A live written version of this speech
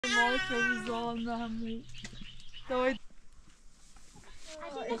وای خیلی زالمه دوید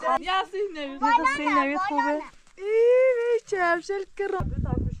یاسین نوید خوبه ای چهارشل کرم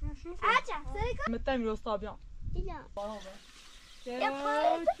متى ميوس طابع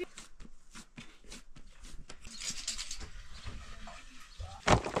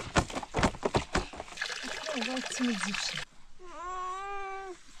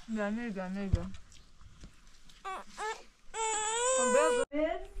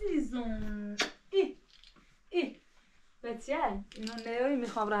بچه‌ها اینو نهایی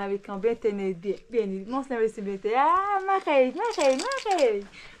میخوام روی کام بتنید ببینید ماست نویسیم بیته ما خیر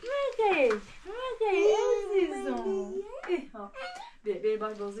عزیزم بیا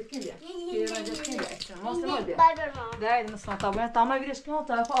باش بازی کن بیا بیا کن بیا ماست ما بیا ده مثلا طبعا طعمه ویرش کن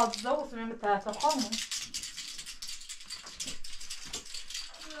طرف آزدا و سمیم طرف خامو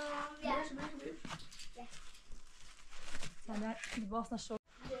سلام باس نشو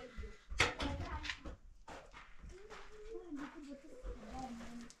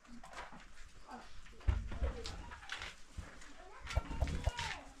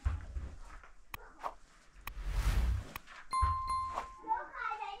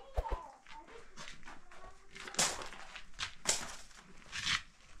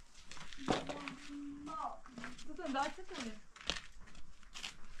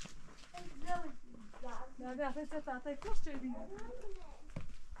Ja, det är så att det är kostsamt.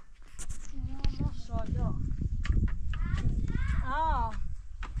 Maşallah.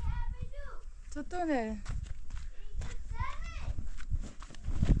 چطوره؟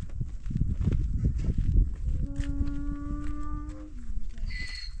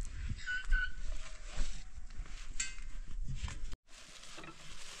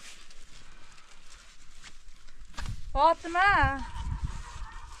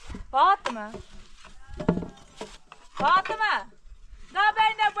 فاطمه دا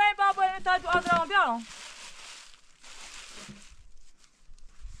بین بابا تا آدرام بیارم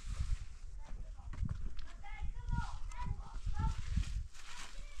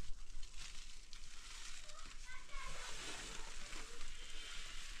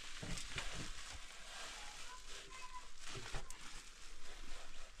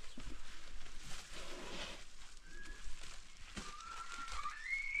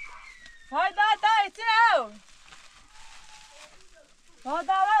Hoi da, iets nou! Wat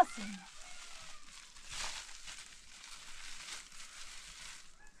daar was?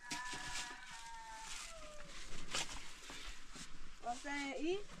 Wat zijn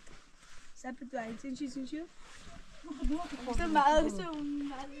je? Zet het bij, tintje.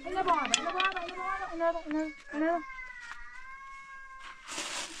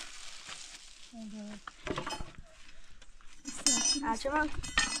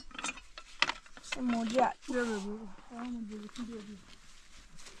 Semuanya.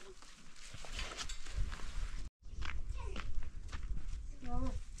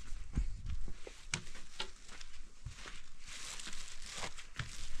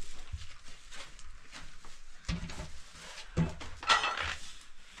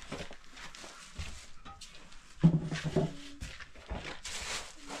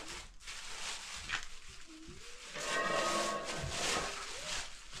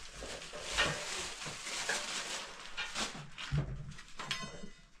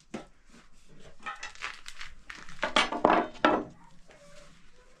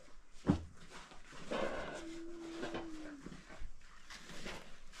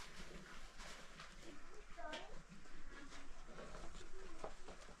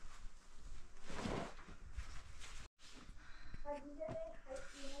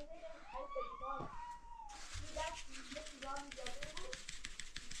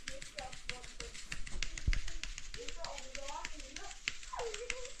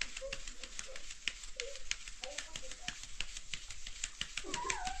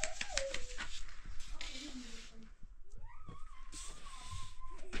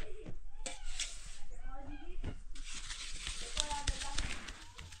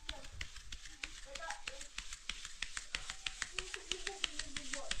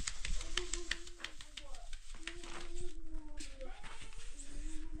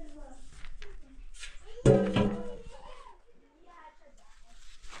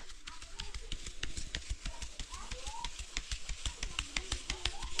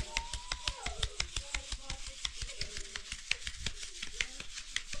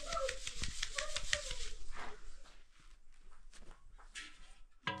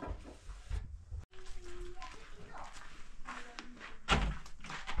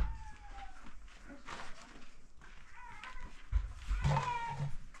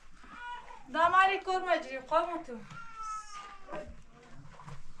 داماري كور مجري قامتو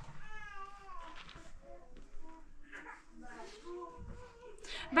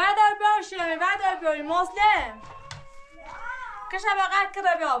بیاری مسلم کشه بقید که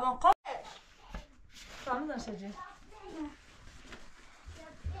را بیابون خب فهمیدن شجی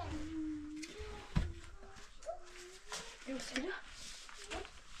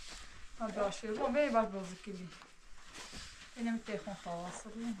ها داشت بیرون بی باید بازی کلی اینم تیخون خواست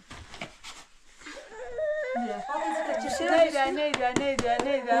بیم نیده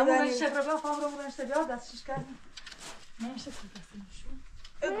اون شکر را بیاد فهم را برنشته بیاد دستشش کردیم نمیشه که دستشون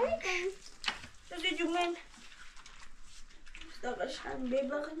شده جمعن داغشن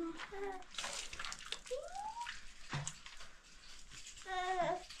بباقیم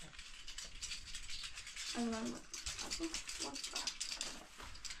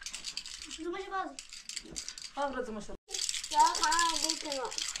شده باشه باز آقا تو مشترم یا خواهم بکنم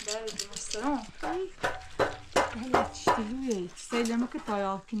بله تو مشترم بله چیزیه سیلمه که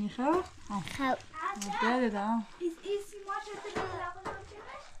تایال کنی خواه خواه بله دارم ایسی ما شده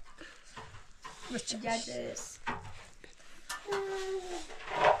بچه جدس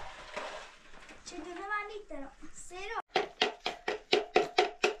چه دونه من نیک دارم سه رو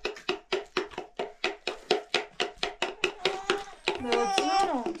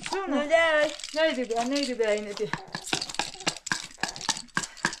جونو نیدی بیا اینه بیا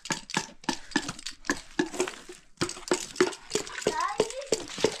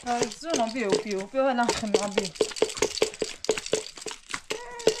جونو بیو هلم خمیام بیو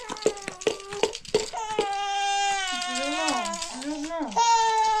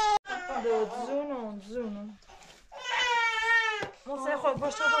جونو موسیقی خود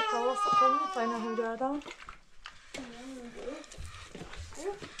باشه با کواس خود میخوایی نهیم گردم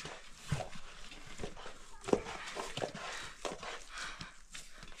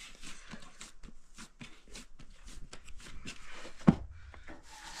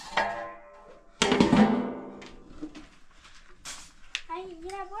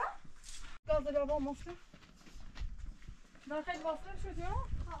گاز بابا مفته داخل باستر شدی ها؟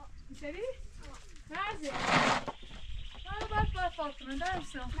 میشوی؟ مرزی من باید فاطمه دارم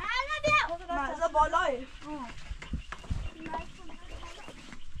شو نه بیا مرزا بالای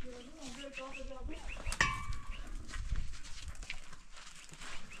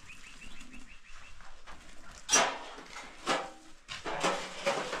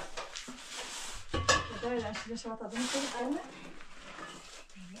دایدن شده شما تا دونه کنی کنه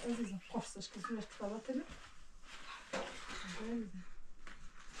عزیزم قرصش که زیرش کتابات تبی دایدن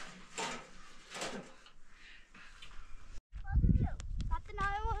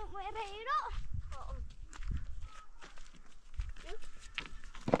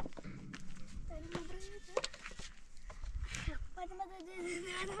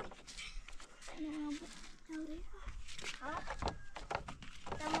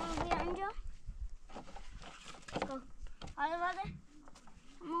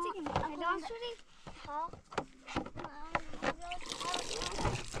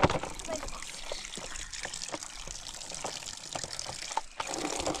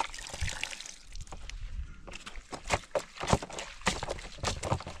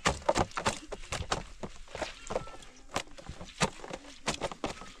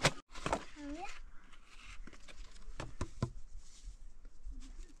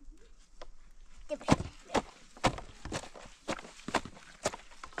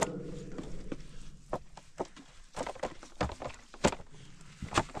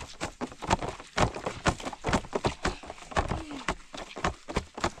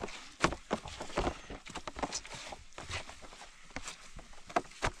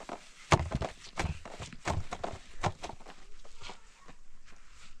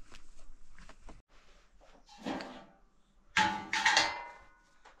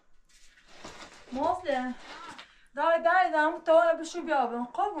موسله دایدم تا بشو بیابم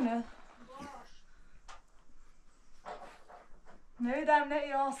قابونه نویدم نه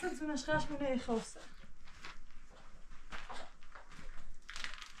ایاسل زونش خشم نه ایخوسته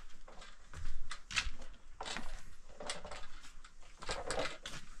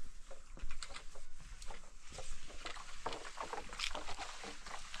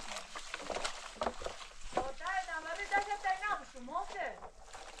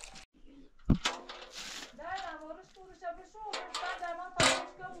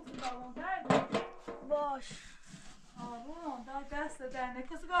باش آروم دای دست درنه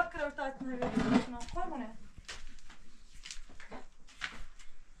کسی گاه کرد تایت نویدیم قابونه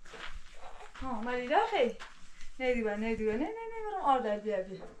ها مریده خیلی نیدی با نه برم آردر بیا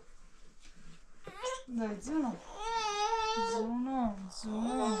دای جونم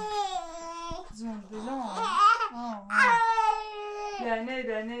جون بلان بیا نه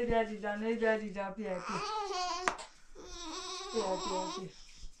بیا لیلا بیا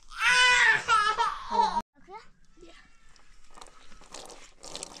خد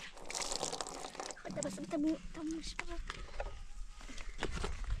بس تموش بقى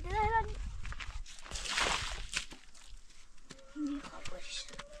لا دي خبش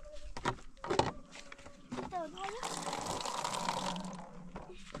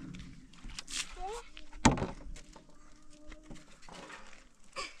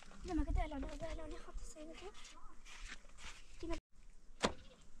لما كده لو ناخد السيدة كده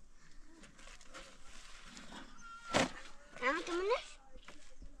عملت منش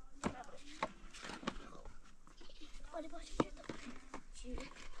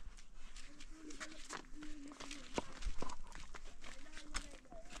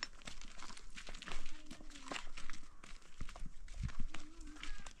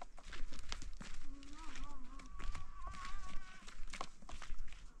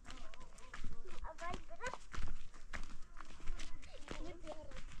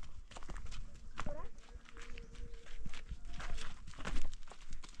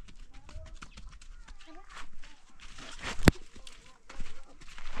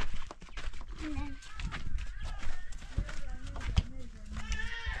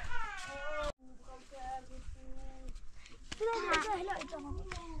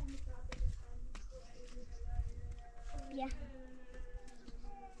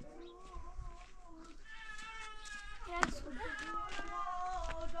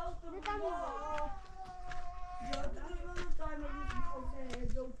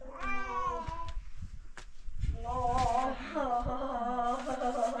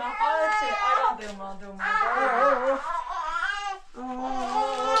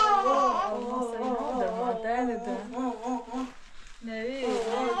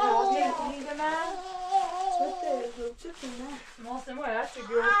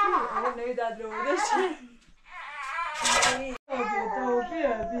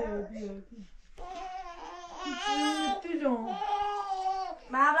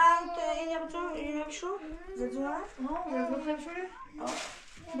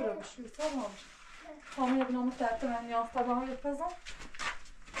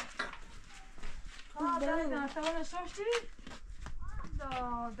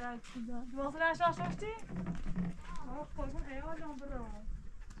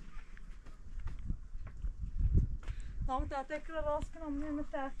Tamam tekrar راست کنم نیم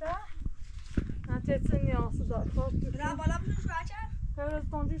تحته نتیجه نیاز دار خب لا بالا بزن شو عشان خیلی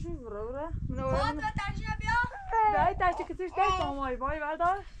استانجی شو برا خود و ترشیه بیا دایی تشتی کسیش دایی تامایی بای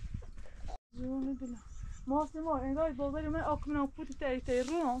بردار جونی دلم ماست ما این دایی بازاری من اکمنا پوتی تایی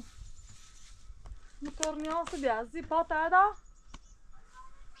رو مکر نیاز بیازی پا تادا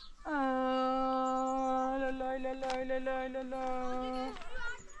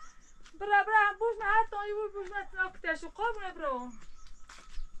لا برا بوش ما حتی بوش ما تناکتش و قابونه برو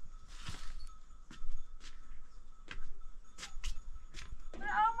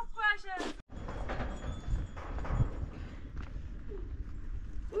برا مکوشه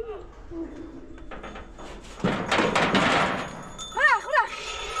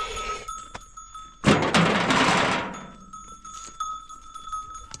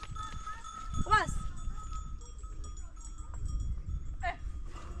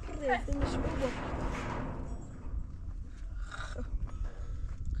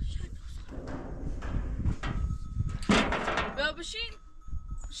بشین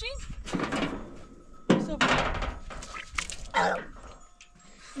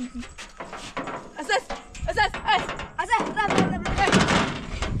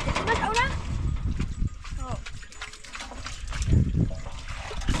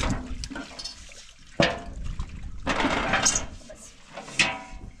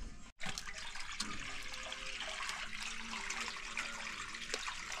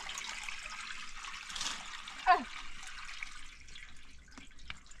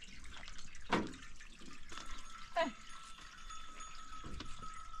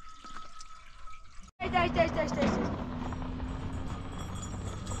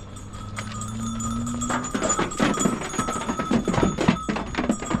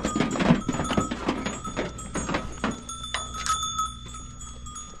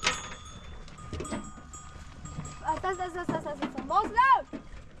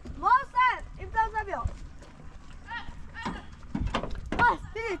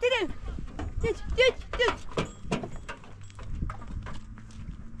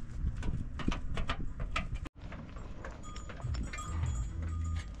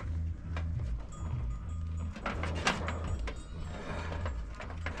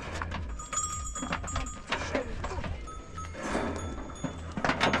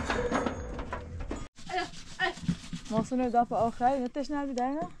ما صنع دفع آخری نتش نبی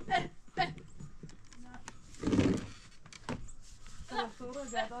داینا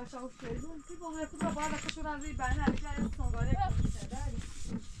داشت او شیدون کی بوده که بالا کشورن روی بینه علی جای سنگاره کنیشه داری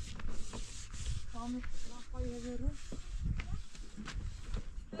کامی پایه برو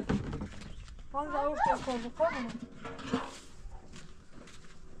باز او شیدون کنو کنو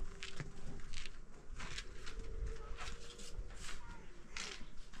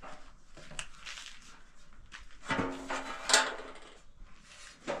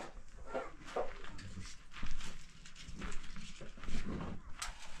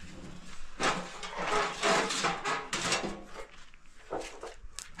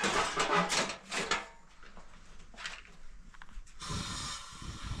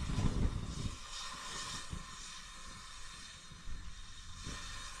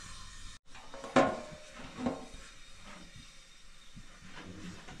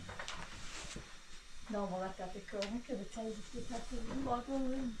No, ma lettették körnek, hogy cserézésképpen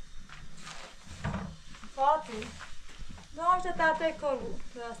balkon. Fatih. No, işte tették körül.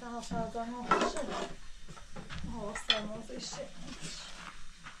 De aztán hasonlóan aztán az is.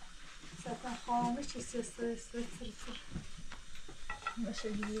 Zaten halmış istiyorsa sırtır. Başa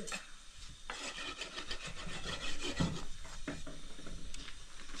gidiyor.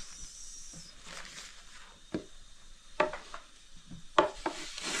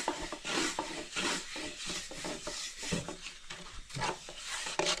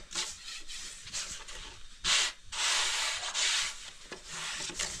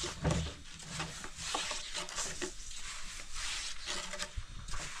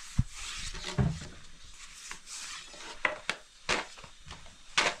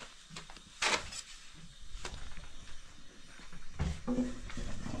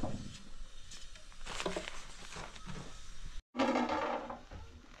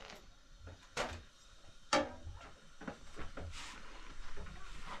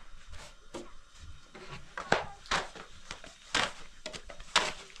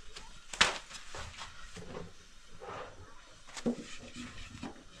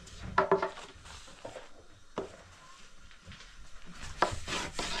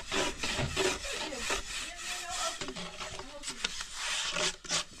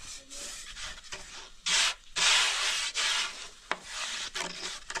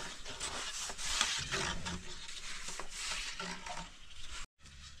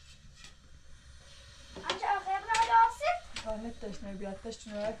 Testnél biat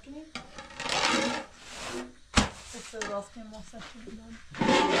testnél elkini. Ezt az azt kell masszásítani.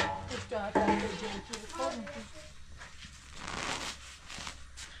 És kell elkezdeni.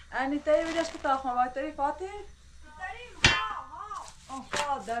 Anni, te jöjjön, és kitálom, vagy te Fatih?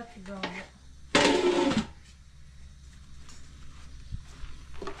 Aha, de tudom.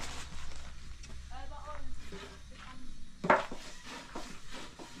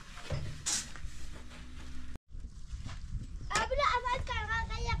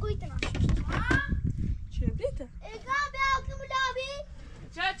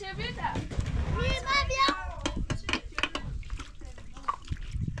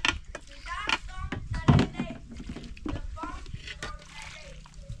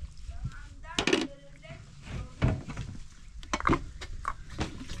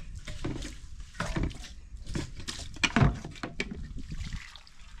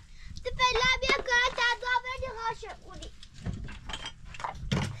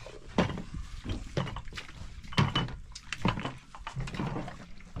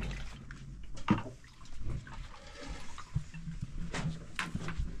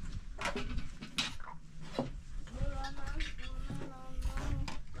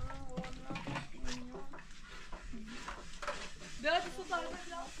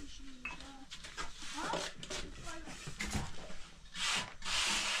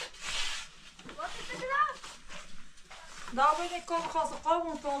 Daar ben ik ook als ik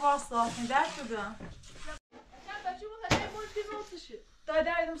gewoon toen was dat in daar te doen. Daar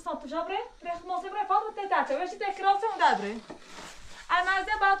daar is stond dus abre, recht nog even wat het dat. We zitten krassen en daar bre. En maar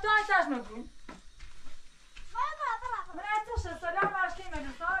ze bouwt daar thuis nog doen. Maar het is zo daar maar geen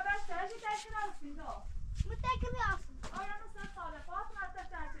meer. Daar best hij zit echt krassen zo. Moet ik hem af? Oh ja, dat staat daar. Pas maar dat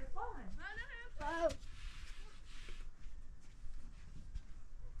daar te komen. Oh.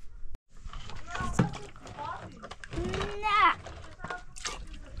 Nee.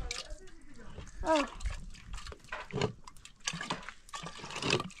 Oh.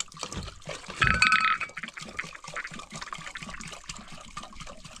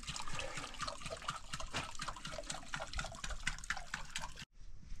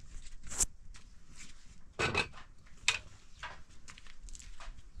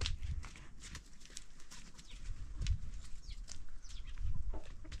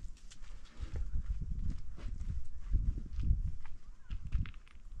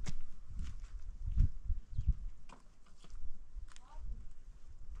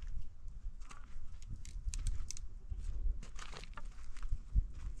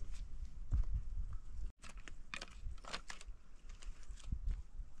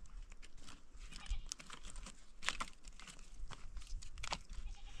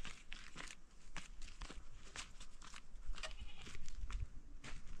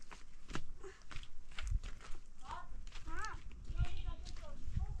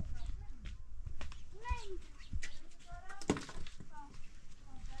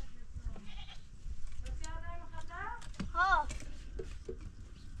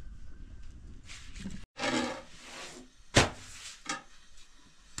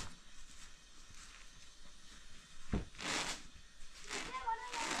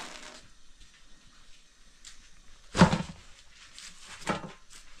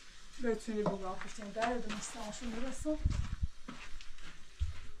 بتونی بگاه کشتیم در دونستانشون میرسون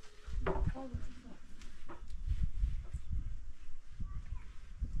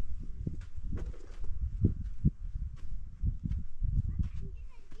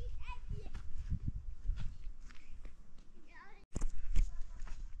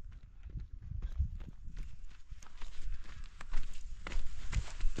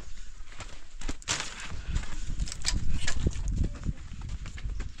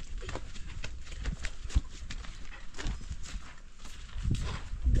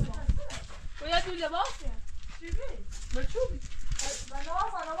باید اون لباسه چی بی؟ بچوبی؟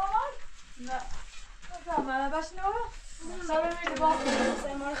 بنواز انا مامان؟ نه نزا من باش نورا سبب میگه باز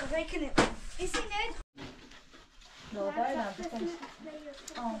Sen bana kafayı kırayım. İsine. دادای نبودن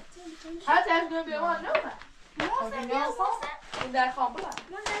هر تشنه بیمان نمه Sen yapmasın. این در خان بلا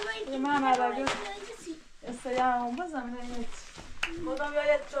من عربی استیام بزنم اینه بودم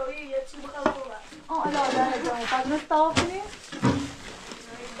یاد جایی یه چی بخواه بلا لا ده جای بعد نستافنی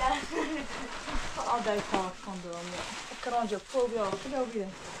دای کار کندم اکران جو پول بیا بیا بیا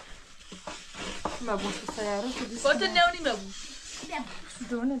ما بوش سیاره شدی خودت نونی مبوش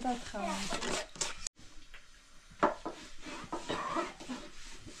دونه داد خواهم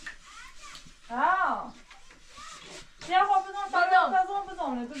یا خب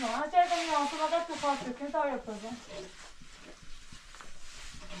بزن اگر کنی آسو فقط تو خواست بکنی تا یاد بزن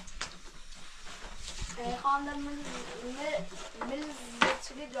Kandırımın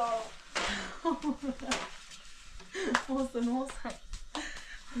milletvekili diyor. olsun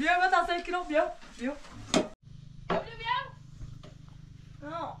بیا بیا تا 3 کیلو بیا بیا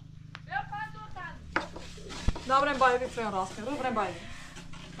Dobrem bajevi tvojom rastem, dobrem bajevi.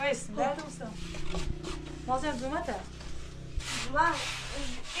 Vejsi, ne da usam. Mazem zumete? Zuma,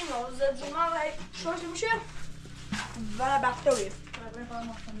 ino, za zuma što se muše? Vana bakterie. Dobrem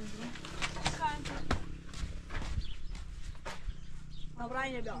bajevi zumete. Dobra,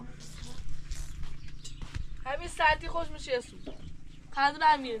 yine bir همین ساعتی خوش میشه سو خندون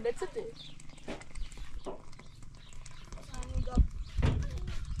هم میرین ده چه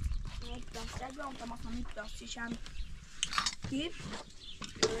Jag vill inte massa nytta, så känns det.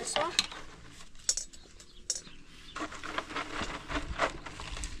 Så.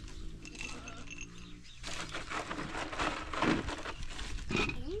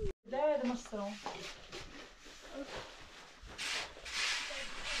 Det måste de.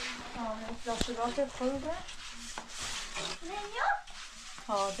 Ja, jag ska gå till själva.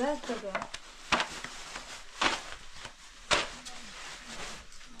 Ja, det är det.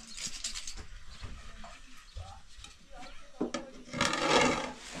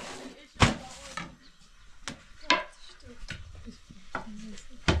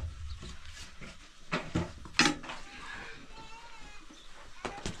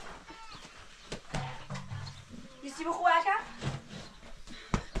 Visst du vad jag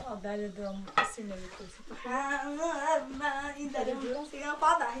Ja, där är de sinne lite. kan? Inte det du ska jag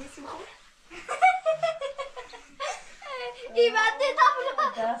fada, visst du vad? I vänta ta på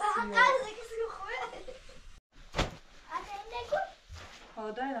det. Han ska inte gå.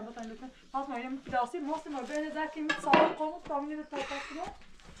 Ja, där är det. Bara lite. Fast man är inte dagsig. Måste man börja där kan mitt sal komma och ta mig lite ta på det.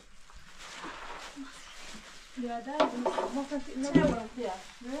 Ja, där är det. Måste inte nå vara det.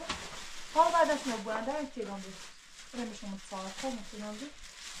 Nu. Ha där det som är där till om du. Det är som ett sal komma till någon.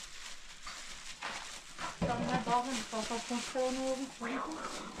 Den här dagen får ta på sig något.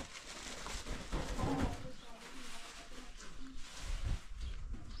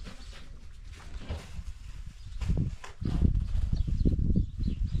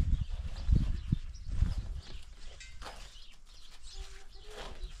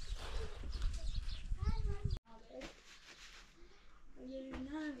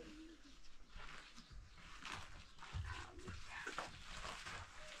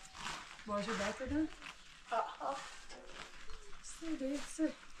 باشه دست بدن؟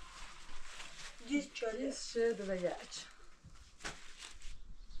 سه Diz çölü. Diz şöyle ve geç.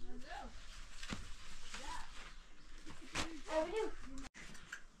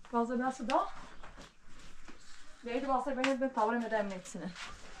 Bazı nasıl da? Neydi bazı ben tavrım edemem hepsini.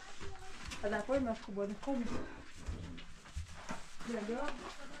 Hadi koyayım ben şu boyunu koyayım. Geliyor.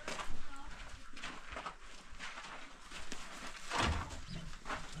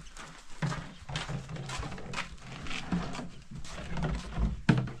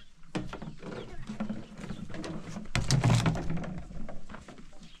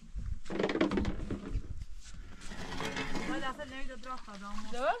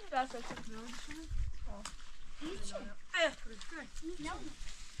 دور راست چطور Ayak kırık. Ne oldu?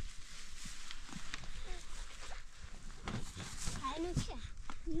 Hayır,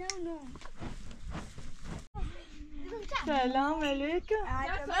 No. سلام علیکم.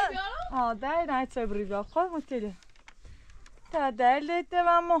 ده نه چه بریده خود متیلی. تا درد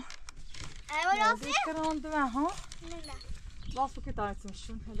دوامو. کران دوام ها. لاسو که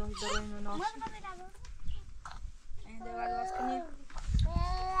تایتمشون هدای درین و ناش.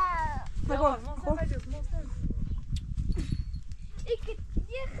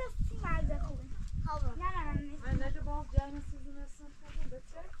 یه خستی مزه خوبه. من نده باز جای نسیزم هستم.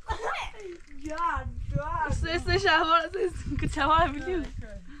 سه شهوار که چهار میلیون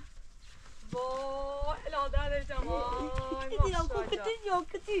با الادر جمال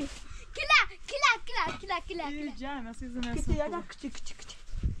کتی کلا جای نسیزم هستم.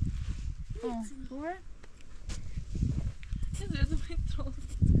 خوبه؟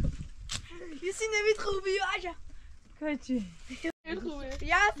 یسی نمید خوبی و عجب کچی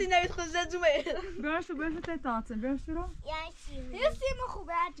یسی نمید خوب زدومه برشتو تایتانسن برشتو رو؟ یسی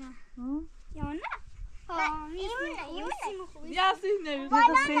خوبه عجب یا نه؟ یاسی نمید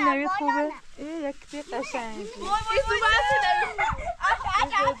یکی نوید خوبه؟ یکی قشنگ ایسو باسی نمید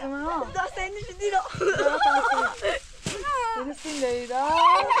داستانش دیدم یکی نوید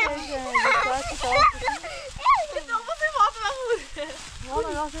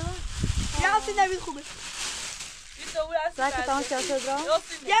یسی نمید خوبه ساكت عن شاشة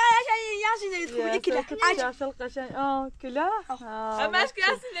یسی نمید خوبه كلا شاشة القشنج كلا همش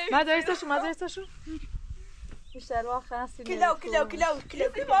یاسی نمید ما درست شو بیشتر واقع هستی کلا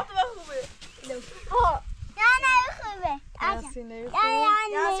ایسی فاطمه خوبه هستی نوید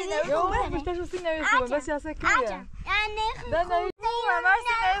خوبه بیشتر شو سی نوید خوبه بس یاسه کلیه ده نوید خوبه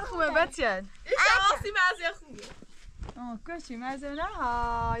مرسی نوید خوبه بچه ایشه آسی مزه خوبه کشی مزه نه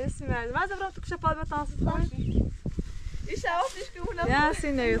ها یسی مزه برام تو کشه پاد بتانست خوبه ایشه آسیش که اونم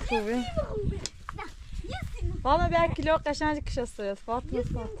یاسی نوید خوبه والا بیا کیلو قشنج کشه استوید فاطمه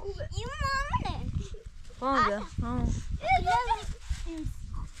فاطمه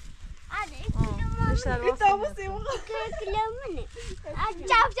بیشتر واسه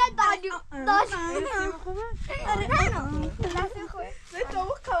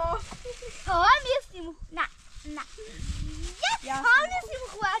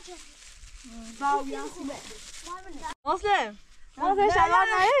یسی خوبه مسلم شلوار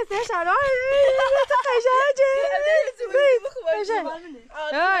نه شلوار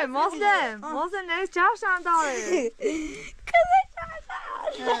قشنگه مسلم نه چشم داره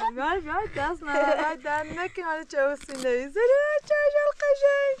بیای دست نه در نکنه چه حسی نیست چشم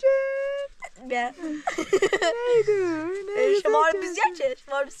قشنگه بیا نیگو شمار بزیاد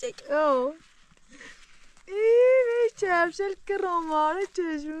شمار بزیاد ای چشم کراماره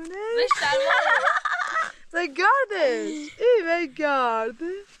چشونه Ze gardens. Wij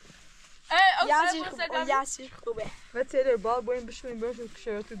garden. یسی خوبه Wat zei er bal boeien beschouwen beschouwen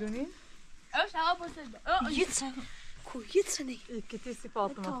shirt te doen in? یتسنی Ik het is die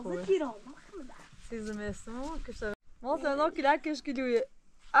Fatima gewoon. Siz de meeste maar kuşlar. Masa no kiler keşke diyor.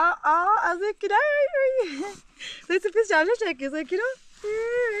 Az kiler. Siz pis şarjı çekiyor kilo.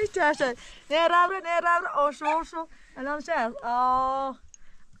 Çarşı. Ne rabra oşo. Alan şey.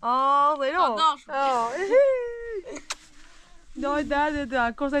 Zeyno. Doi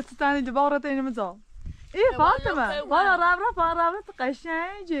derdi. Korsa tane de bağıra tane mi zal? İyi Fatima. Bana rabra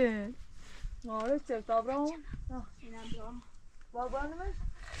قشنگه. ماره چه تابرام؟ بابا نمیش؟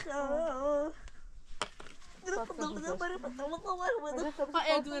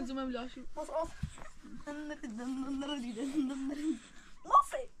 دونه زومم لاشو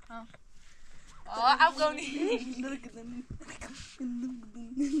افغانی و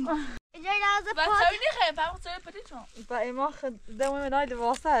تاوینی خیلی فرق چه پتی چون با ایما خدمه منای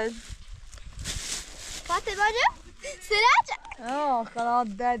لباسه فاطمه باجه سراج خلاص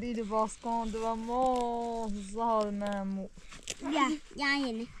دادی لباس کند و ما ظهر نمو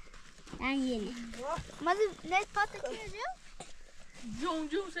یعنی ما نه فاطمه کیه جون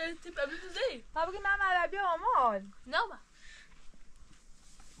سه تیپ ابی زی ها بگی من عربی آمال نه ما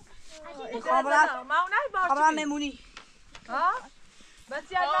خبرم ممونی ها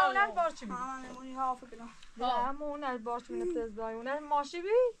بس یاد اونر بارچی بی ممونی ها فکر هم اونر بارچی بی نتزدای اونر ماشی بی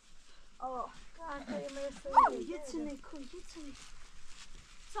یتسنی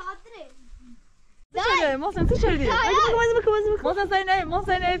صادره چه محسن تو چه دیدی؟ محسن سین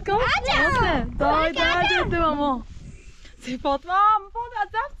اید کن دای دو ماما سی فاطمه از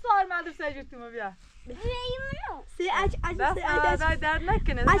دفت سال مدرسه جوتیم بیا بس درد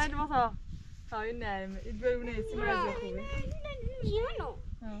نکنه سنج باسا تاوی نرمه اید برونه ایسی مرزه خوبه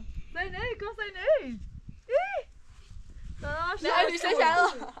سین اید کن سین اید داداش نه ایشه شد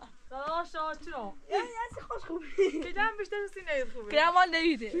داداش چرا؟ خوبه دیدم بیشتر سینه خوبه که ما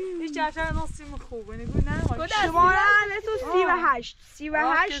نمیده هیچ عشان نصیم خوبه نگو نه شماره تو 38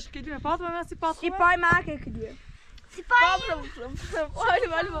 38 کدومه فاطمه من سیپاس خوبه سیپای من که کدیه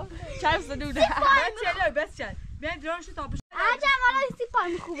ولی چند سنو ده بس چل بیاین درانشو تا بشه عجب والا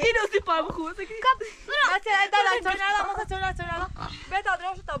سیپای خوبه اینو سیپای خوبه مثلا دادا چونالا بتا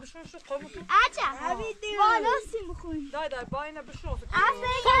درانشو تا بشون شو خوبه عجب والا سیم خوبه دادا با اینه بشون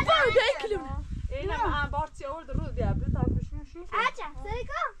بابا ده کلم اینه انبارتی آورد رو بیا بتا بشون شو عجب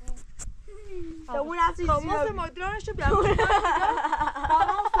سریکا تو اون اصلی خب ما درانشو بیا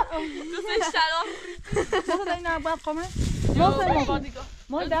دوستش سلام دادا اینا باید قومه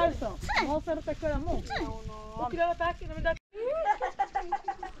ما درسم ما سر تکرار مو وكيلا باكي من داك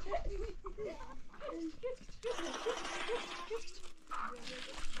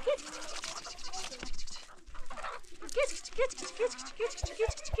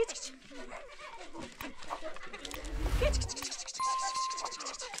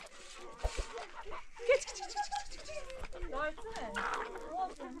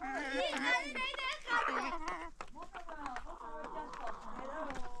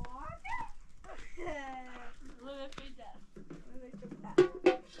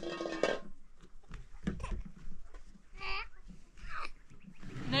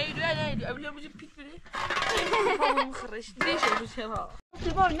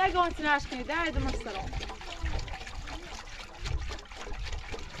تبغى نقعد نتناقش ده هذا مسرح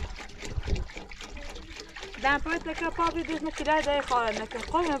ده بيت لك بابي دوس مكلا ده خالنا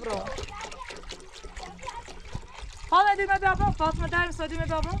كقوم برو خالنا دي ما بيعبرون فاطمة دايم سعودي ما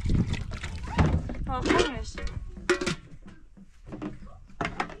بيعبرون خالناش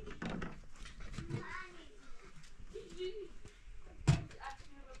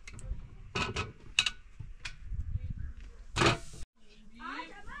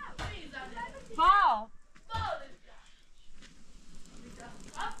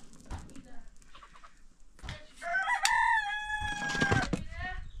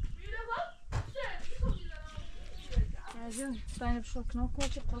Zijn er zo'n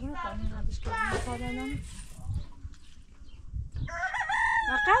knokkeltje? Ik niet aan. Ja, dus ik ga dan.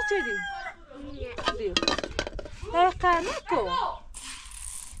 Maar gaat je die? Die. Hij kan niet komen.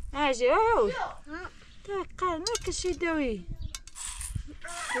 Hij zegt, oh. Hij kan niet zien doei.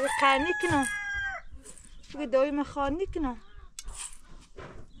 Hij kan niet kunnen. Hij doei maar gewoon niet kunnen.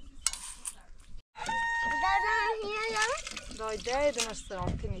 Dai dai de nostra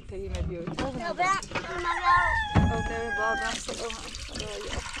che mi me bio. Vabbè, Ok, vado adesso.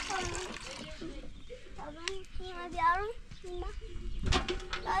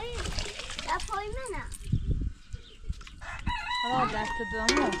 Allora, detto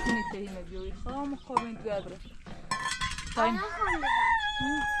dobbiamo finire me bio. Come come guarda. Fai.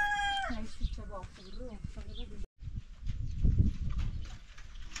 Non si c'è boh.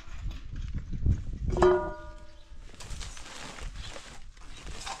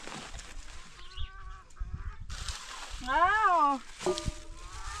 Wow!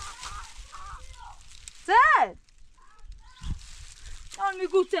 Zet! Dan nu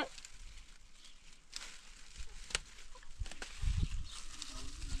goed hè.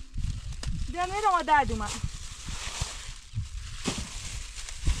 Dan weer nog wat daar doen maar.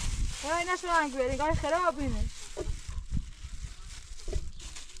 Ja, je net zo lang weer. Ik ga je gerab binnen.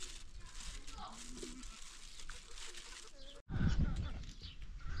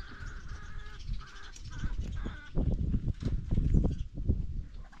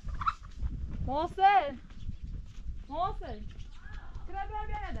 محسن چرا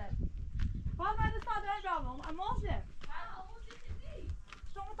بیا نده باز من استادم جوام محسن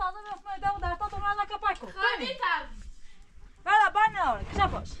شما تازه میفهمی دو در تا تو من نکپای کو خیلی تر بله بانه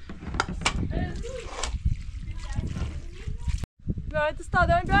کشاپاش بیا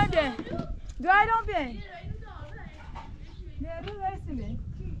استادم بیاین بیاین بیاین نه رو رسیدی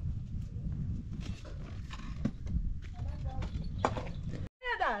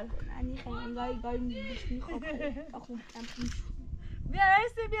بیا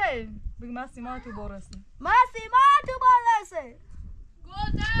رئیسی بیاین بگو من سیما تو برسه من سیما تو برسه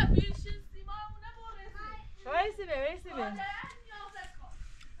گوده بیشین سیما اونه برسه رئیسی بیا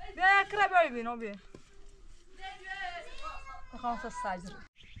بیا اکرم ببینم بیا میخوام سجر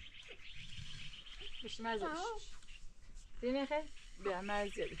بش مزه بیا خیر بیا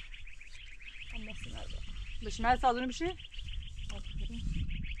مزه بش مزه سازونه بشی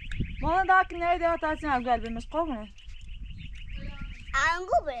ما داك نيدي تاسنا قلبي مش قومنا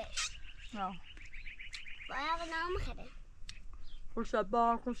انگوبش نه باید نام خره كل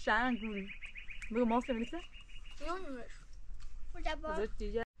شباب كل شان قولي بيقول مصر مثل یونش کجا با زدت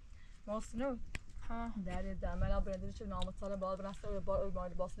جا مصر ها داري دعمنا بندري شو نام تصل بعض بناس أو بعض أو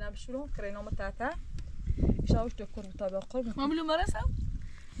بعض باصنا بشلون كرينا متعتا شاوش تكر بتابع قرب ما بلو مرسو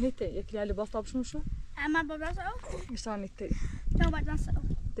نتي يكلي على باص طاب شو اما بابا سو مش عن نتي تو بعد سو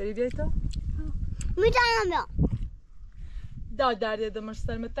تري بيتا میتونم دا داري ده مش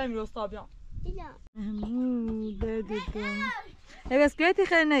سلمتها ميلوس طابع بیام دادي هي بسكويتي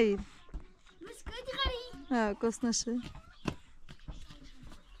خير نيل بسكویتی خری ها قص نشه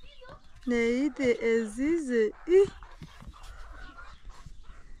نيد عزيز إيه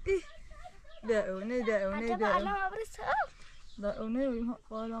دعوني دعوني اتبع دعوني على برسو دعوني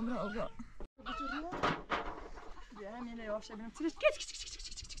ولا أمر أوجع يعني لا يوش بنم تريش كيت كيت كيت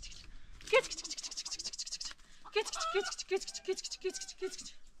كيت كيت كيت كيت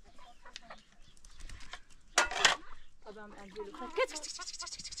طبعا أقول كيت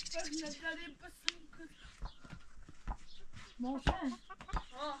موشن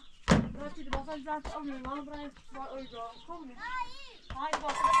دلوقتي البصل ذات أمي ما براي أوجع كمل هاي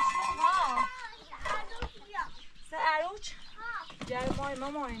البصل ها سألوش جاي ماي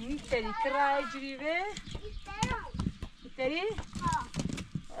ماما نيتري كراي جريبه نيتري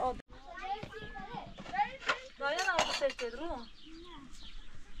دايما أنا بسيط تدرون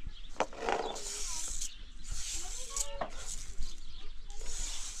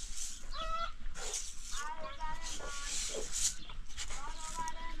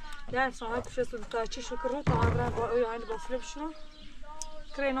يعني صاحب شو سلطاتي شو كره طبعا بقى يعني بصلب شو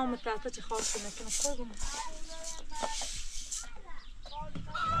كرينا متعتي خالص لكن الصوب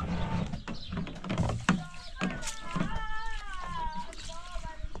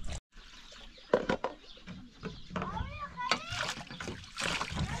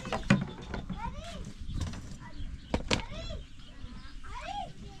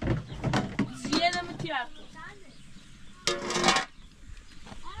زيادة من تياتو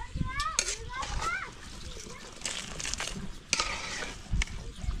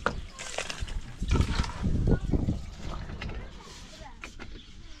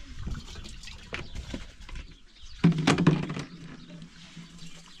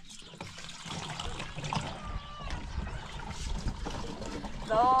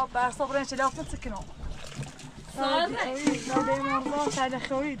لا بس صبرين شلون تسكنوا صار دا مرضى سعد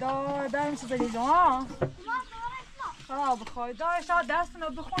خوي دا مش زي ها بخوای دا شاید دستونو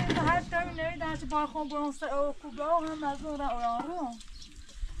بخونید تا هر تایی نمیدن چه بارخون برونسته او کوبه و هم از اون رو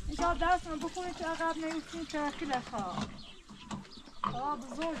این شاید دستونو بخونید که عقب نیفتید که خیلی خواه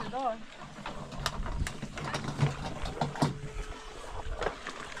بزرگه دار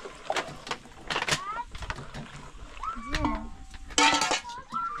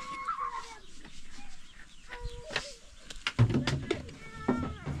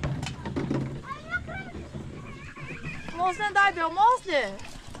محسن دای بیو محسن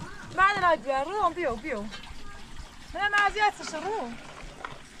من دای بیو رو بیو من معذیتش رو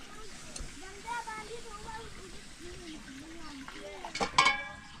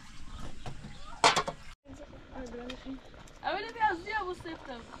اولی بیا زیاد بو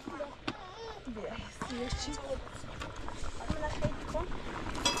سفتم بیا سیاچی من خیلی کن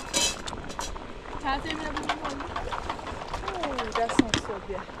تعطیل میره بودم دست نکسو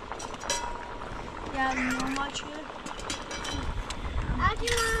بیا یعنی نماچه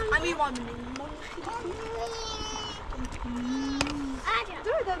همین وام دو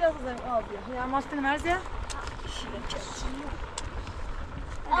بزنیم بیا یا ماستن مرزیه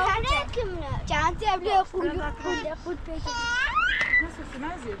چند تبلیغ خود پیش نسوسی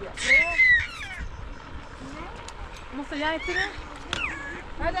مرزیه بیا مصر یعنی تره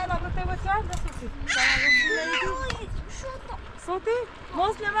هذا أنا بطيء وتعال نسوسي صوتي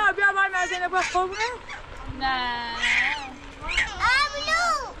مسلمة أبيع باي معزين أبغى خوفنا نه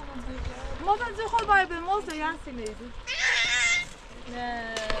ما بنزل خال باي بالموزة يعني سنيدي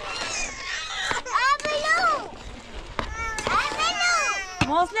نه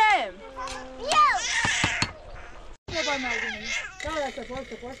مسلم يا باي معزين لا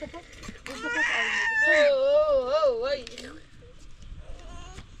تفوت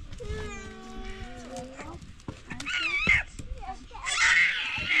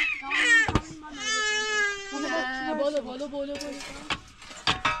بولو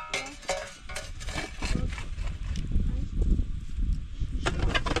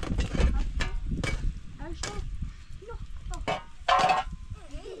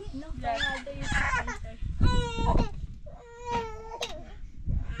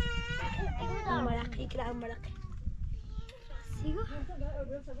مرقی کرد مرقی سیگو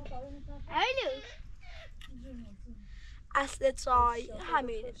الو اصل سای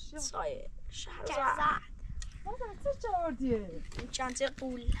همین سای شهرزاد چه چه آوردیه؟ چند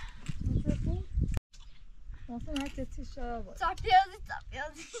قول محسن هر چی شاید بود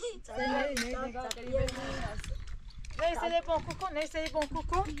Neyse de bon coco, neyse de bon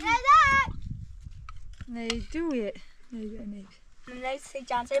coco. Nee, doe je. Nee. Nee, ik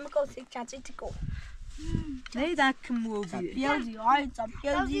ga het helemaal koud. Ik ga het niet koud. Nee, dat kan mooi. Beeldzie, hoi,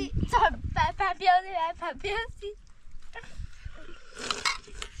 beeldzie.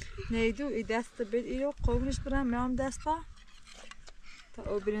 Nee, doe je dest een beetje hier. Kom eens brengen, met hem desta. Ta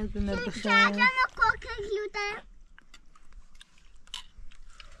overeen ben het begin. Beeldzie,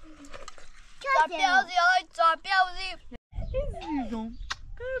 hoi, beeldzie. Izleyeceğim.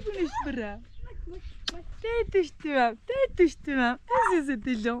 Kalbin iş bırak. Değiştirmem. Aziz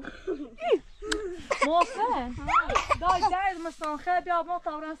edeceğim. Mohsen. Daar مثلا خیلی بیابان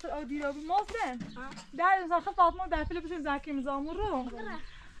توران سر آدی رو بی محسن. در مثلا خیلی فاطمه در فیلم بسیم زکی مزامون رو.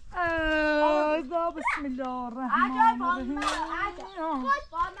 بسم الله الرحمن الرحیم.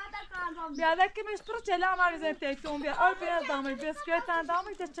 بیاده که میش تو چلا من میزن تکتون بیا. آل بیاد دامی بسکت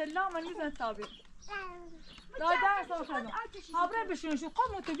دامی تا چلا من میزن تابی. دادن صاحب خبره بشون شو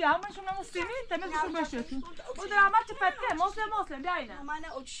قوم تو بیا همشون مسلمین تمشون بشتون و درامات فتته مسلم بیا اینا من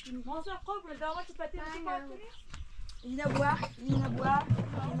اوچشم. مسلم قبل درامات فتته چی کار کنی اینا بوا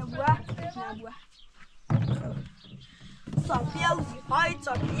صافیوزی های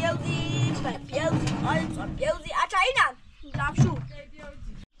صافیوزی اچا اینا دافشو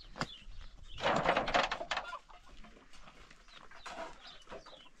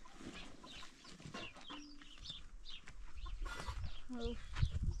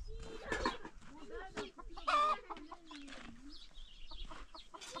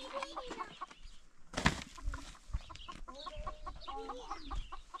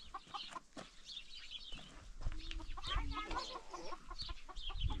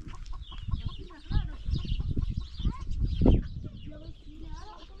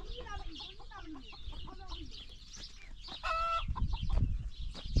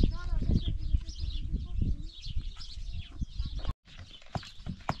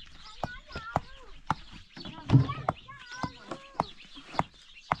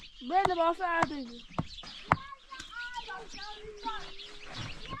به لباس عادی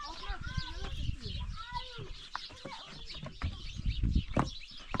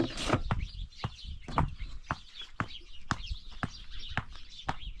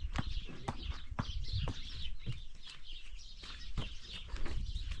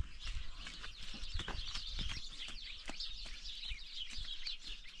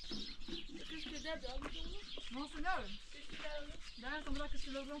Nossa, não. Daar is omdat ik het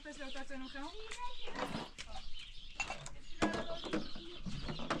logo nog eens uit nog gaan.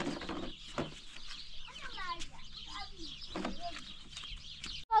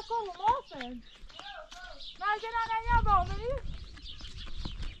 Kom op, man. Maar je nou naar jouw boom, niet?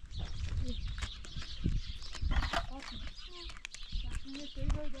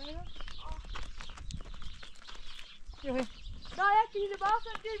 Daar heb je de baas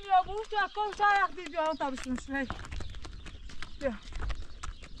en die je boekt. Ja, kom daar echt die hand hebben soms. Hey. Ja.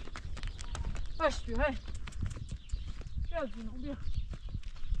 Hoş bir hey. Gel canım bir.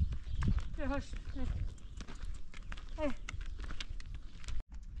 Gel hoş. Hey. Hey.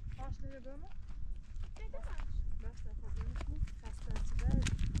 Baş nereye böyle? Baş yapabilir misin? Kastırıcı ver.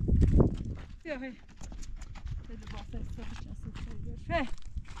 Gel hey. Hadi baş yapabilir. Hey.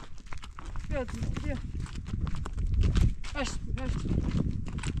 Gel canım bir. Hoş bir hoş.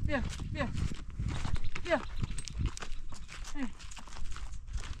 Bir. Bir.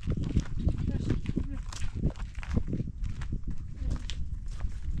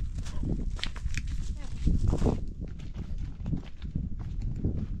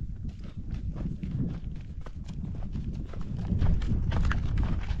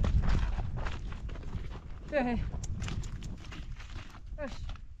 Hey. Hey. Hoş.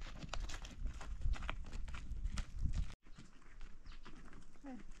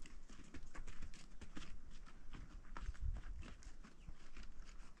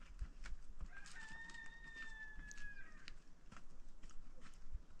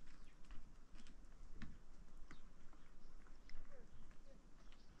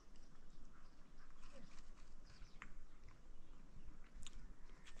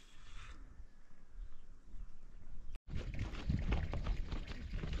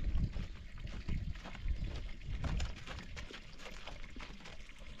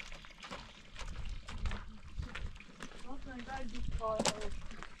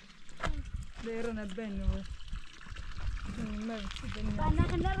 Leren het binnen hoor. Bijna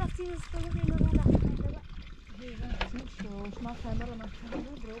generfd is het toch in de middag. Zo, smaak zijn er een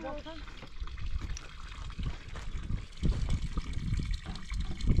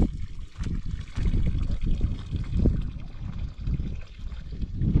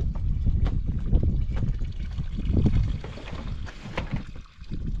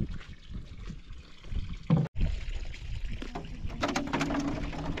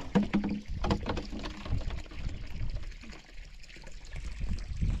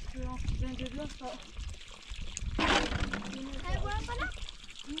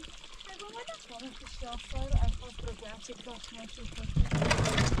küçük bakma çok.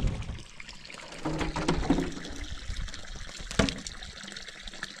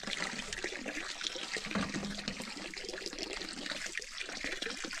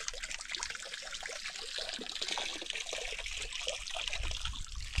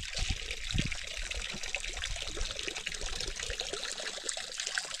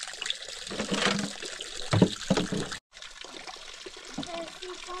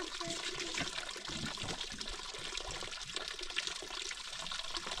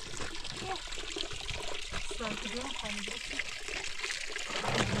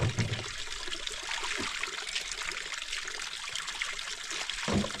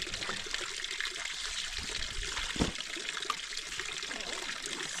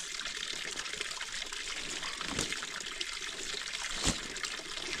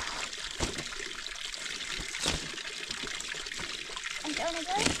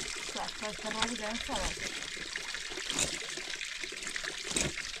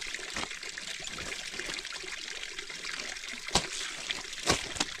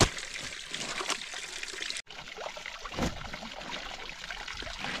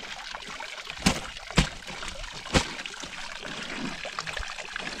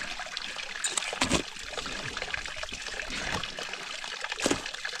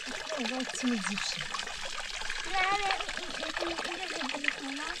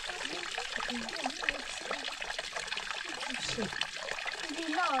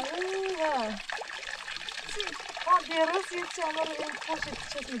 Diyoruz yetişenleri poşet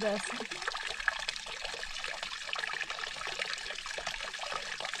içecek mi dersin?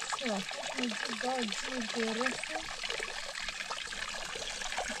 Daha diyoruz.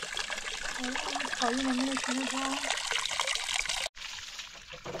 Kayın amına koyacağım.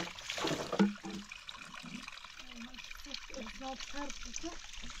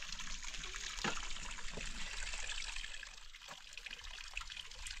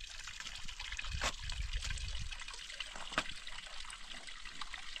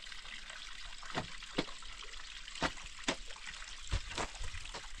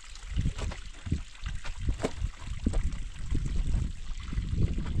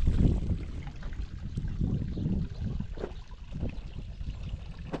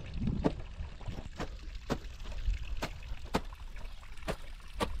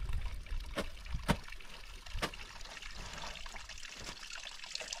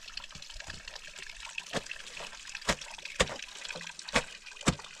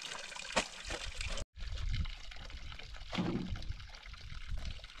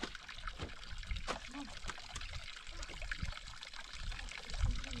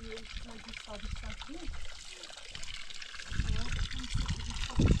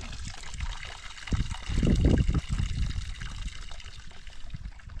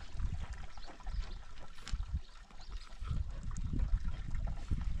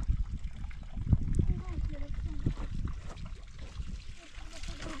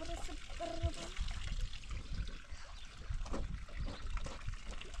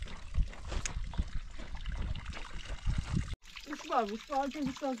 Varmış, bazen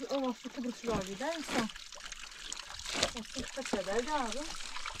hiç bazı o vakti Kıbrıs var bir de insan. O sıkta kadar da abi.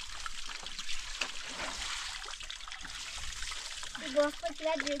 Bu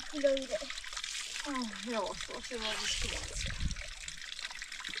balıklar 1 kiloydu. Yavaş yavaş yavaş yavaş.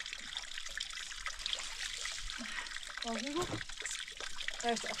 Bazı bu.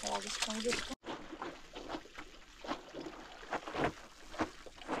 Evet, afallı çıkan.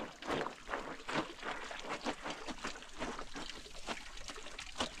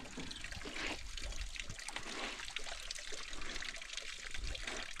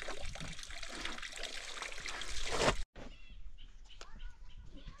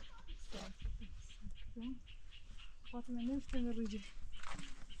 Fatıma ne üstüne rücü?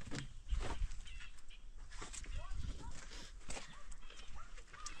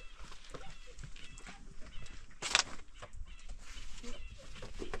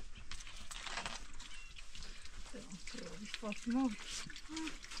 Fatıma.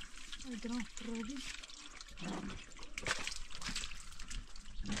 Akram Dorud.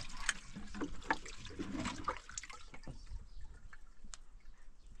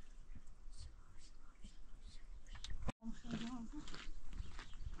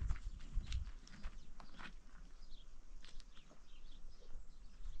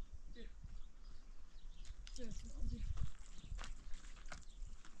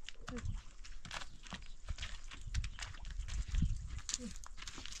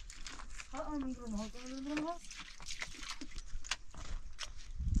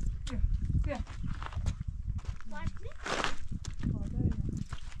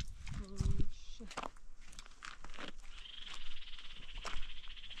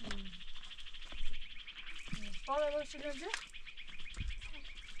 حالا باشه گنجه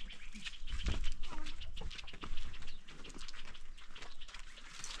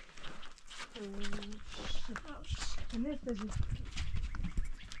نفته جی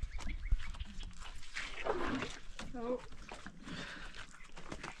No,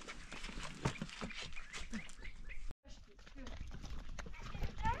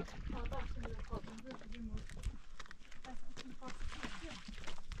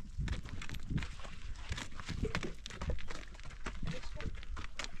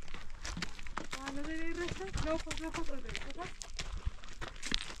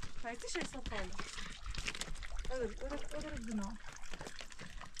 Kayıtı şey sapalı. Öyle günah.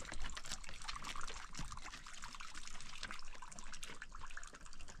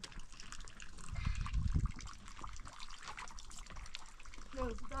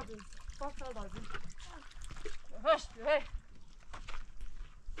 Yok, tabii. Bak da lazım. Hoş, hey.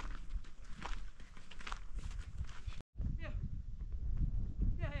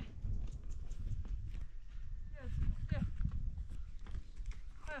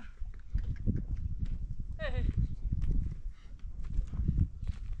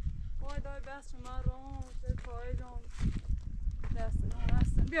 دست من رو پای جان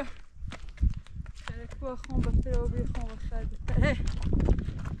دست بیا کو خون بهتر و بی خون بخیر بهتر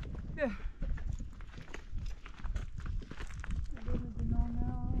بیا بدون دینانه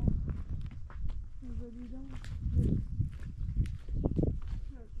می‌ذاریدم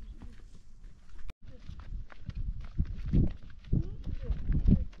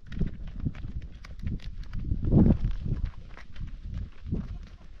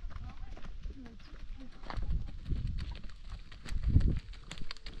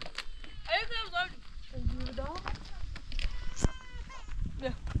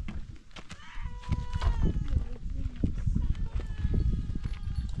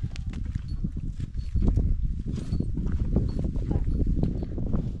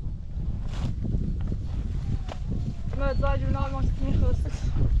زاجو نالماش میخواست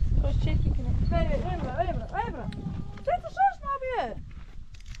خوش چی کنه ایبرا چه تو شش نبیه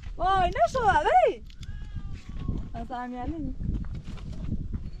وای نشود ای از امیالی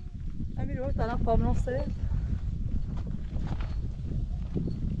امیر رو طرف قابل نفسه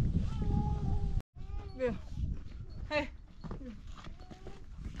بیا هی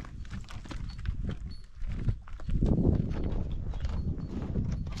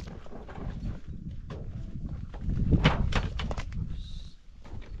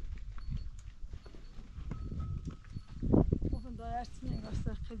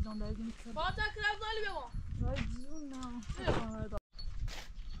Bota Akram ali, meu irmão. Vai dizer não.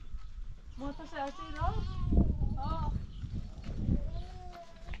 Bota certo aí, não? Ó.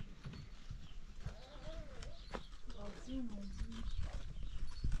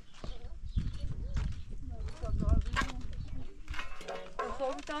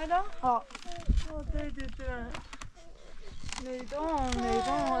 Soğuk bir tane daha. Ha. O değdi.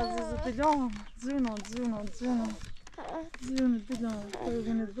 Neydan aziz dilan. Zuna. Zuna dilan.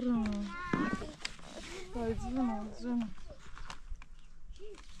 Koyunu bırak. Koy zuna. Zuna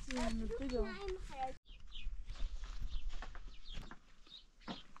dilan.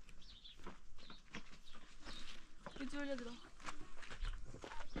 Bir öyle dilan.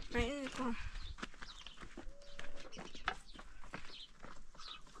 Aynen tamam.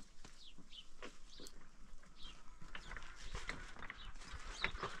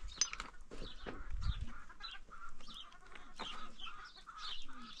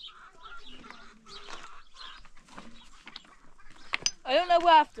 I don't know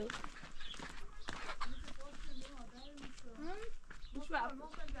what after. Which way after?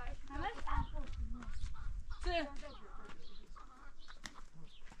 See.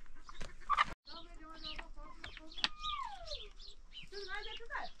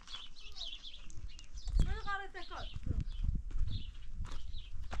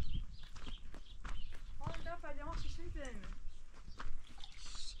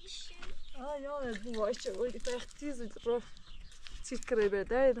 Ja, det var ikke veldig ferdig, så det sikkert i det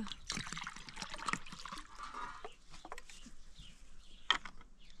da.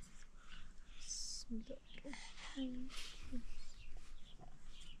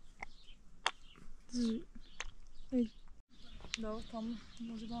 Da tamam,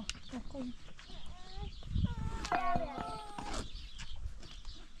 może da bakalım.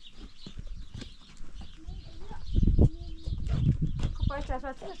 Kapıyı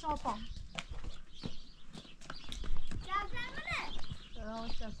çarpatın, çarpalım. Ja,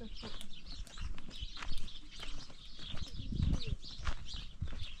 çarpatın.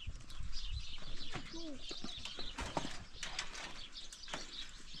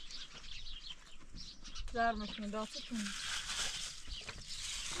 زر میکنی داستون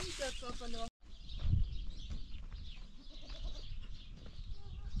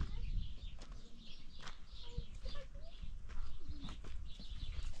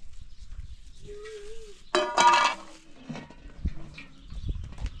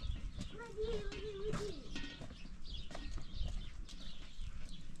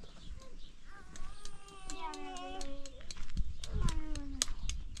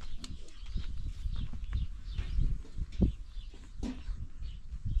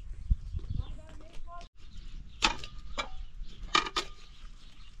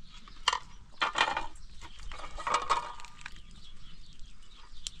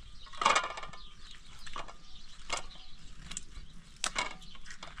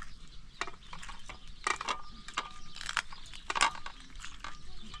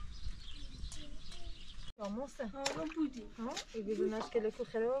موسى هذا بودي ها يجيب لنا اشكال لك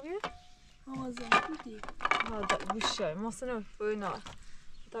خرابي هذا بودي هذا بالشاي موسى نو وينا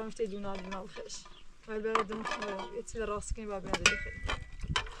تعرف تدينا لنا الخش والبلد مخبر يتسل راسك باب هذا اللي خير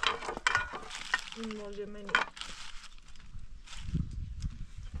من الجماني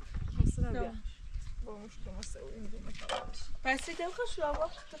موسى نو بومش كما سوي ندير مكانش بس تلقى شو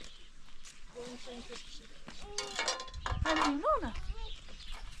وقت بومش نكش هذه لونا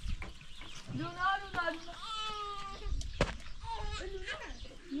لونا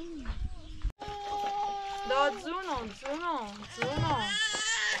داد زونو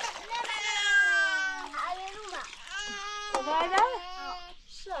وبعدها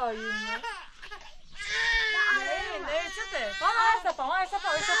شايمة ليه تتى ما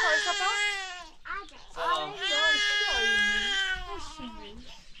يسافر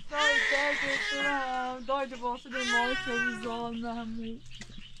دای واسه ما که زالمه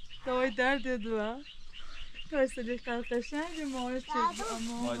دای درد دو کسی قشنگ ما چه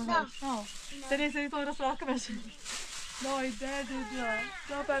اما تری سری تو راست راک بشه دای درد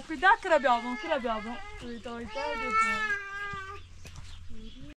دو تا پیدا کرا بیابون دای درد دو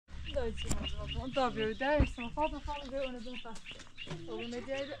دای چی مزبون تا بیو در سمفاد به اون دو تا اون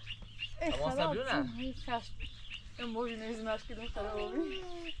میگه خلاص کاش امروز نمی‌دونم که دو خرابی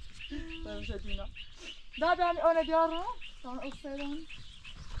برشتینا دا بیان اون دیارو تا اصلا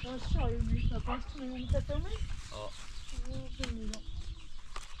شاید میشه پس می‌تونم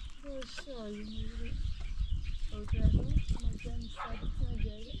شاید میشه اوکی ممکن است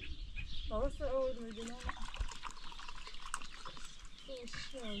نگیره باشه اول میدونم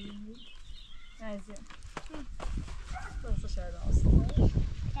شاید میشه نزدیک باشه شاید اصلا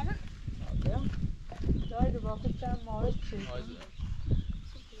کلا دای دو وقت تام مارش چی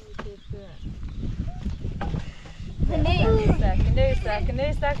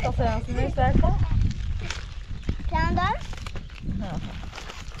Nee, sterk dat zelfs. Nee, sterk van. Kan dan? Ja.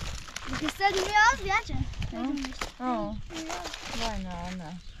 Je staat nu af, ja? Oh. Bijna,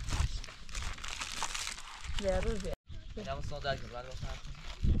 nee. Ja, roze. Ja, maar snel duiken, laat wel gaan.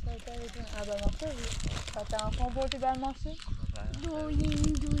 bij Marseille. Gaat daar een van boord bij Marseille? Doei.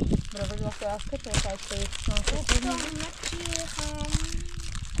 Maar dat was wel kut, dat hij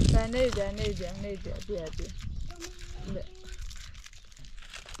nee.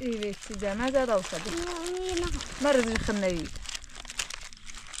 إيه بيتي ما زاد أوصل مرة زي خنايد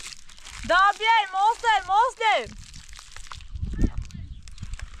دابيان موصل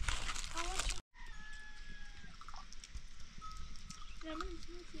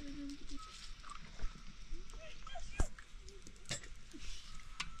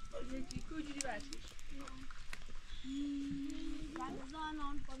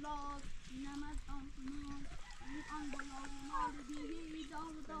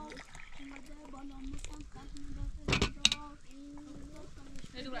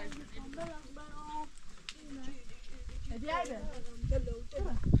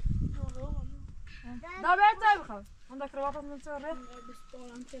دا بیار تا بخوام اون دکتر من چهره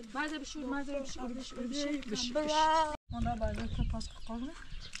ماذا بشو اون دا بعد تا پاس کنه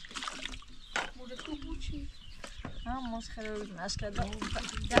مورد تو بوچی مش خیلی مشکل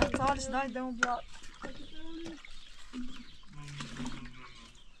داره تارش دایدم بیاد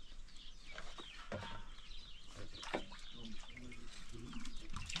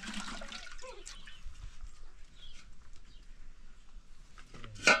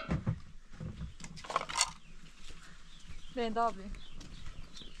Ben dobry.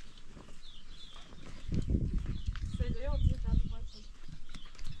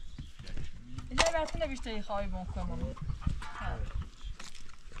 اینجا براتون نوشته خواهی بکنم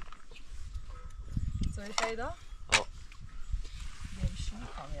سوی خیدا؟ آه نمیشیم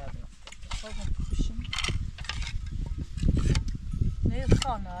کامیابیم خواهی بکنم نه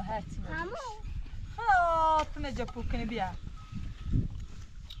خانه هرتی نمیشه تو نجا پوکنی بیا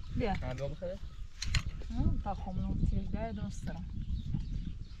بیا من بیام بخوره تا خمونم تیز بیای دوست دارم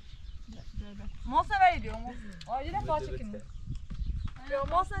محسن بری بیا آجیل پاچه کنی بیا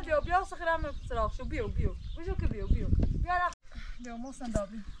محسن بیا سخیرم سراغ شو بیا بجو که بیا بیا محسن دا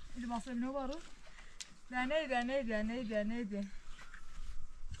بیا اینجا محسن بینو بارو بیا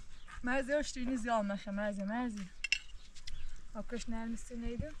مرزی اشترینی زیاد نخه مرزی آکش نرمیستی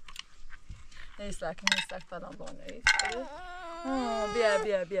نیدو ایسلک فلان بانه بیا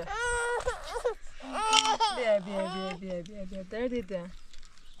در دیده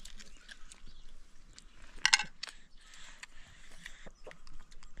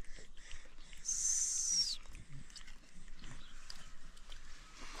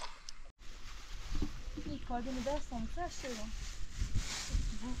کادمی دستم سرش شدم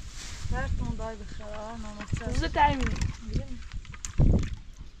برتون دای بخیره نامسته روز تایمینه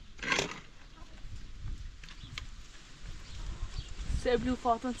سبلو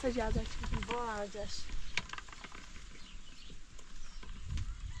فاطمه سجاده با عرجش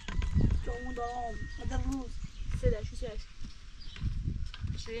جامون دارم مدر روز سرش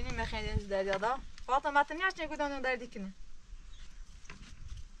شیرینی مخیدینز در یادا فاطمه متن نیاش نیگو دانون در دیکنه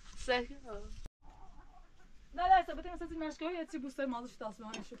سرش نه ثبتی مثلا مشکلی یه چی بوستای مازش دست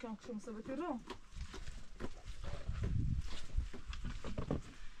من شو کنم شما ثبتی رو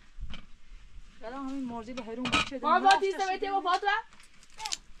الان همین مرجی به هرون بچه ما باید ثبتی با فاطمه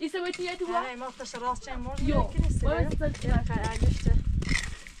این ثبتی یه تو نه ما اختش راست چند مرجی یو یکی نیست نه خیلی عجشته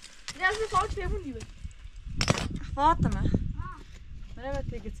نه از فاطمه بمون دیگه فاطمه من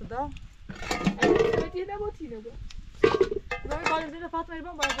بهت صدا ثبتی نباتی نبود من باید زیر فاطمه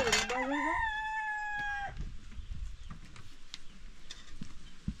ایبان باید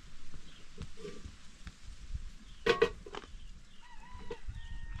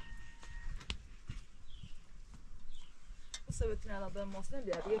ثبتین الان به ماسن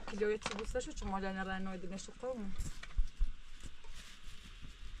بیار یک کیلوی چی بوستشو چون ماجرا نرن نوید نشو قوم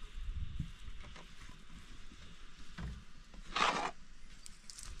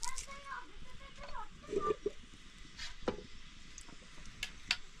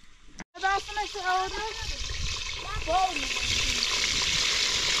داستان چه آورد باوی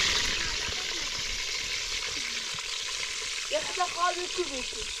یه خدا خالی تو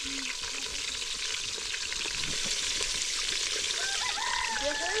بوشی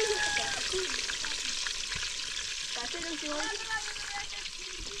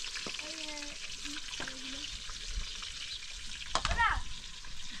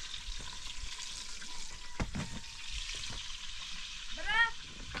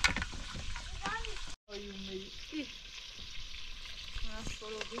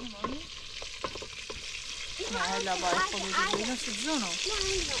لا باید خود دیگه نشد زنو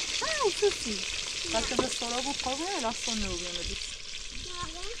اوسوسی بچه به سرابو پاگونه لاستان نوبیانه دیست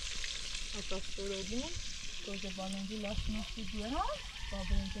حتی سرابون گوزه بالنجی لاست نشد بیانه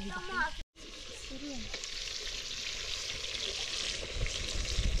بابرنجی دیگه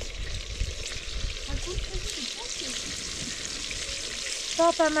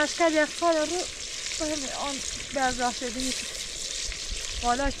تا مشکل یک سال رو آن برزا شدی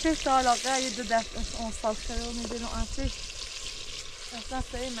والا چه سال آقا یه دو دست اون سال شده و میدونم آن چه اصلا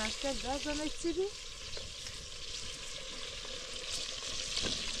سایی مشکل دازم چی بی؟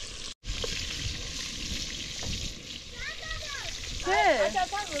 چه؟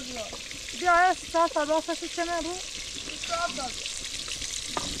 بیا آیا سال باستشو چه من رو؟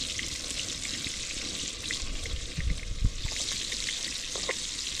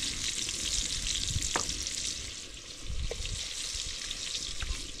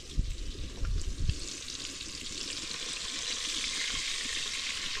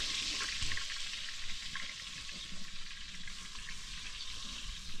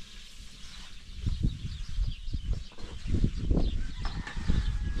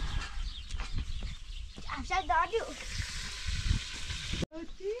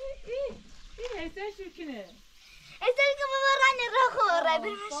 این هستش میکنه Estoy como barrane rojo,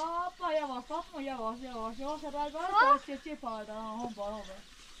 بابا یواش فاطمه یواش رای باید چه پادا هم بابا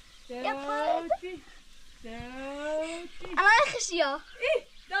Ama خشیا.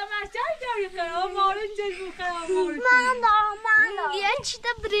 دامرچای جایی خیام مارن جلو خیام مارن من یه چی تا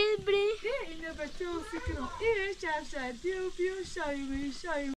بری اینو بچه ها سکنم چرشر بیو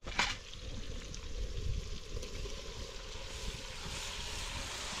شایی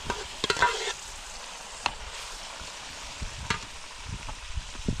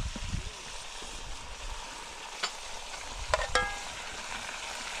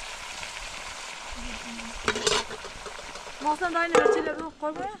محسن دایی نرچه لبه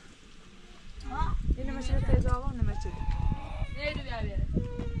قربه؟ اینو میشه تجاوز نمیشه نمیدونم بیا بیاره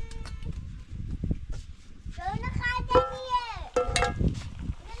دونه خردنیه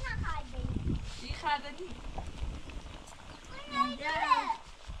دونه خردنی این خردنی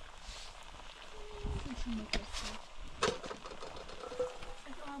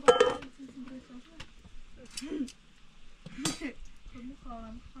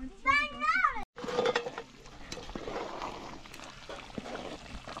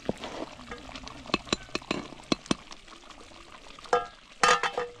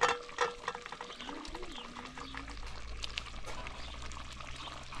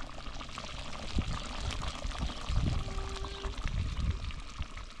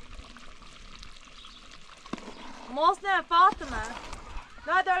محسن فاطمه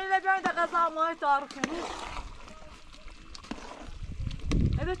نه دارین بیاین در غذا ماه تعارف کنید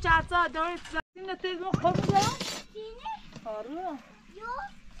ایدو چند ساعت دارین سینه تیز ما خود میگم سینه آره یو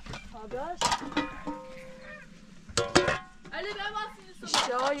تابعش علی بیا واسه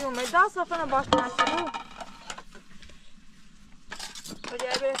شای اومده صفحه باش نشدو ولی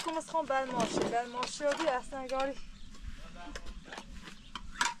اگه کم از خون بل ماشی رو بی اصلا گاری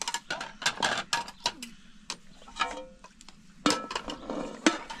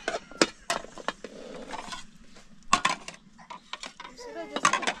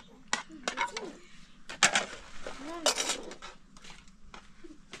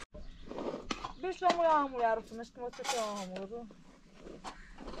بیش همون همون عرفه مشکل متوسط همون رو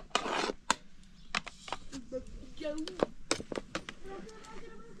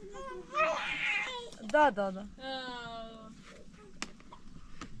دا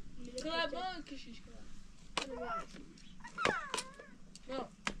کلابان کشیش کنم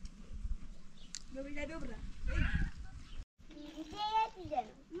Dobra.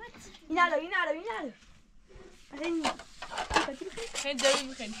 این داریم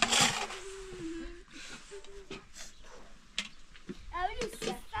میخواییم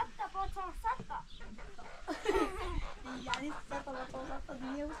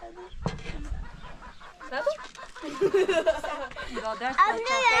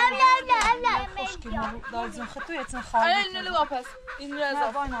این رو واپس این رو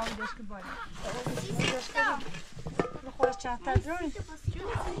ازا باید ناویدش که باید نخواهش چند تجربی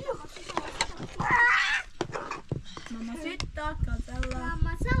Mamacita, casella.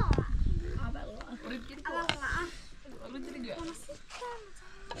 Abella.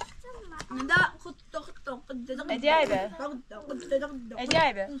 Acayip.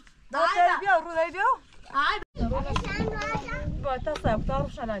 Acayip. Daha bia, ruda bia. باید تا سب تا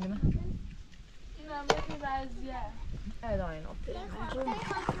روش ندیمه. این هم یکی وضعیه. ایدای نوتی.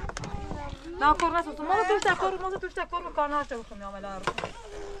 نه کار نست. ما تو کار میکار نشته بخوام عملا رو.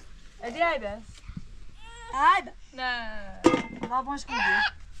 عجیبه. Ada. نه. ما باش کنی.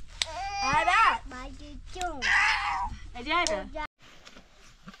 Ada. Majucung. عجیبه.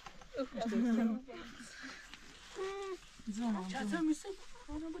 زمان. چطور میشه؟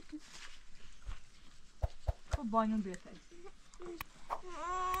 خب بانیون بیرته.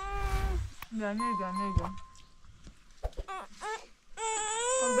 میگم.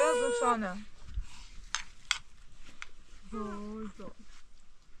 خب بیاد روشانه.